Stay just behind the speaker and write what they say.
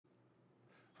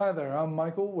Hi there, I'm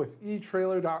Michael with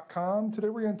etrailer.com. Today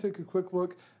we're going to take a quick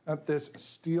look at this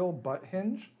steel butt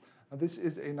hinge. This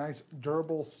is a nice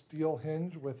durable steel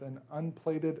hinge with an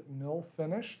unplated mill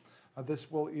finish. This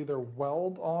will either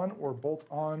weld on or bolt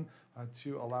on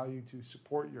to allow you to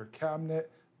support your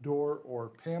cabinet, door, or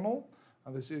panel.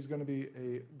 This is going to be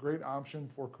a great option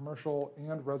for commercial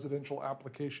and residential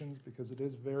applications because it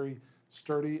is very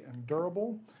sturdy and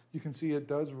durable. You can see it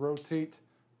does rotate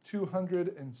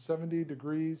 270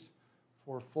 degrees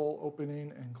for full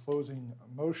opening and closing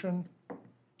motion.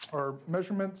 Our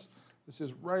measurements, this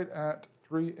is right at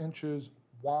 3 inches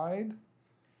wide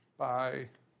by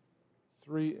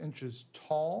 3 inches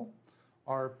tall.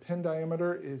 Our pin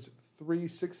diameter is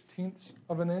 3/16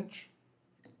 of an inch.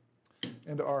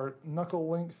 And our knuckle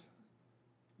length,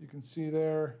 you can see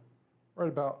there, right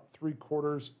about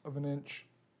 3/4 of an inch.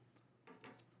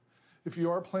 If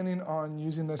you are planning on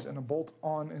using this in a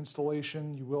bolt-on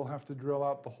installation, you will have to drill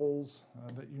out the holes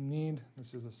that you need.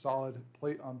 This is a solid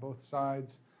plate on both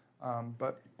sides,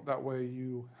 but that way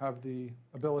you have the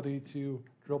ability to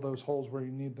drill those holes where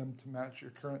you need them to match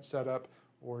your current setup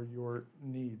or your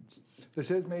needs. This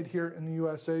is made here in the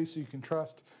USA, so you can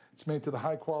trust it's made to the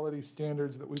high quality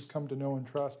standards that we've come to know and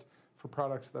trust for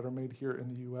products that are made here in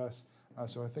the US.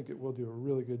 So I think it will do a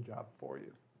really good job for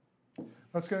you.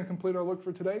 That's going to complete our look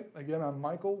for today. Again, I'm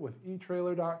Michael with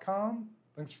etrailer.com.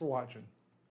 Thanks for watching.